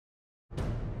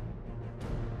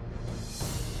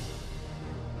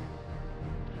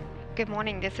Good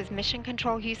morning. This is Mission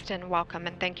Control Houston. Welcome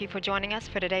and thank you for joining us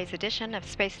for today's edition of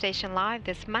Space Station Live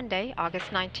this Monday,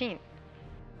 August 19th.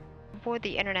 Aboard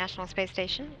the International Space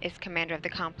Station is Commander of the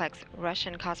Complex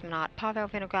Russian cosmonaut Pavel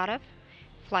Vinogradov,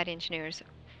 flight engineers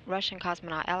Russian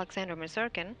cosmonaut Alexander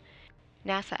Mazurkin,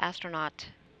 NASA astronaut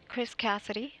Chris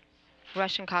Cassidy,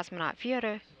 Russian cosmonaut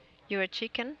Fyodor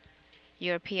Yurchikhin,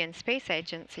 European Space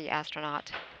Agency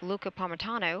astronaut Luca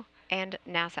Parmitano, and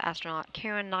NASA astronaut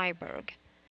Karen Nyberg.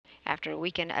 After a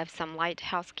weekend of some light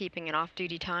housekeeping and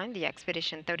off-duty time, the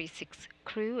Expedition 36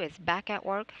 crew is back at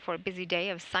work for a busy day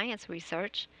of science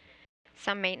research,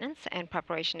 some maintenance, and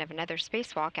preparation of another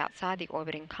spacewalk outside the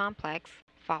orbiting complex.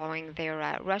 Following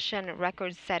their Russian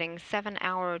record-setting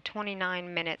 7-hour,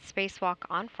 29-minute spacewalk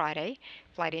on Friday,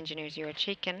 flight engineers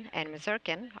Yurchikhin and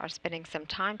Mazurkin are spending some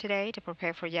time today to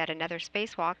prepare for yet another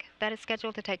spacewalk that is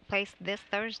scheduled to take place this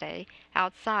Thursday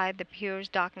outside the Pirs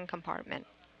docking compartment.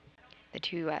 The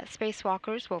two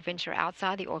spacewalkers will venture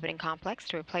outside the orbiting complex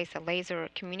to replace a laser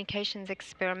communications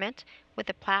experiment with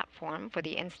a platform for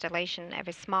the installation of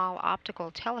a small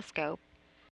optical telescope,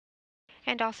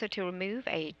 and also to remove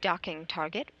a docking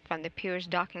target from the Pirs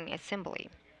docking assembly.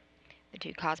 The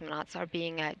two cosmonauts are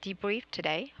being debriefed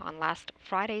today on last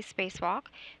Friday's spacewalk.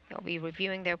 They'll be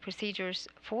reviewing their procedures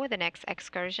for the next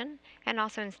excursion and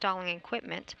also installing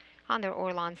equipment on their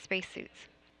Orlan spacesuits.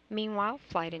 Meanwhile,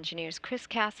 flight engineers Chris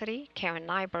Cassidy, Karen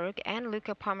Nyberg, and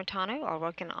Luca Parmitano are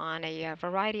working on a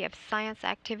variety of science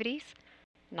activities.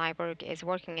 Nyberg is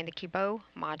working in the Kibo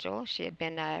module. She had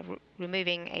been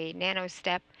removing a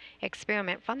nanostep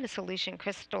experiment from the solution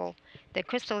crystal, the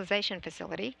crystallization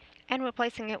facility, and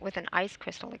replacing it with an ice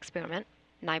crystal experiment.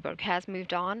 Nyberg has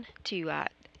moved on to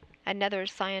another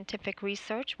scientific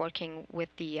research working with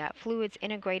the Fluids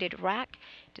Integrated Rack,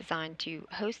 designed to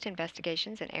host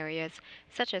investigations in areas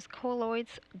such as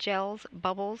colloids, gels,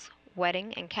 bubbles,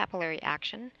 wetting, and capillary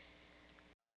action,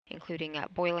 including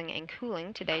boiling and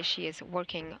cooling. Today she is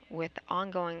working with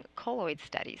ongoing colloid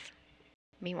studies.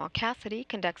 Meanwhile, Cassidy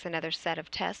conducts another set of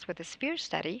tests with a sphere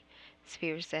study,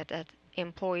 spheres that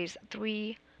employs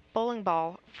 3 bowling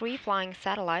ball free-flying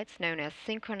satellites known as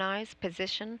Synchronize,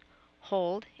 Position,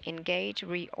 Hold, Engage,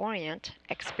 Reorient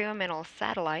experimental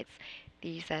satellites.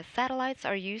 These satellites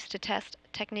are used to test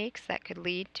techniques that could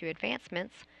lead to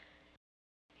advancements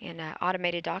in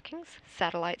automated dockings,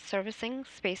 satellite servicing,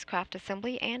 spacecraft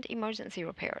assembly, and emergency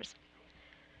repairs.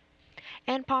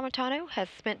 And Parmitano has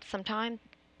spent some time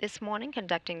this morning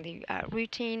conducting the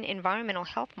routine environmental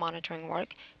health monitoring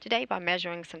work today by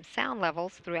measuring some sound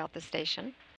levels throughout the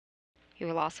station. He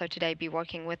will also today be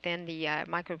working within the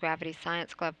microgravity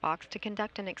science glove box to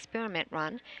conduct an experiment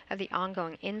run of the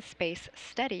ongoing in-space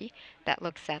study that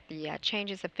looks at the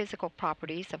changes of physical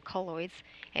properties of colloids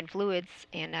and fluids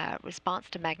in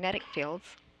response to magnetic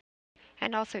fields.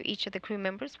 And also each of the crew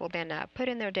members will then put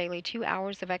in their daily 2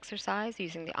 hours of exercise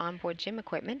using the onboard gym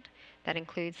equipment. That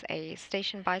includes a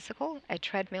station bicycle, a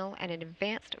treadmill, and an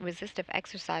advanced resistive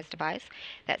exercise device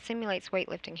that simulates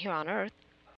weightlifting here on Earth.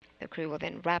 The crew will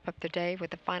then wrap up the day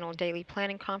with a final daily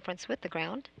planning conference with the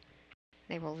ground.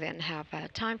 They will then have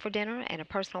time for dinner and a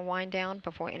personal wind down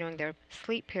before entering their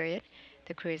sleep period.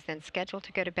 The crew is then scheduled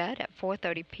to go to bed at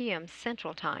 4:30 p.m.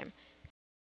 Central Time.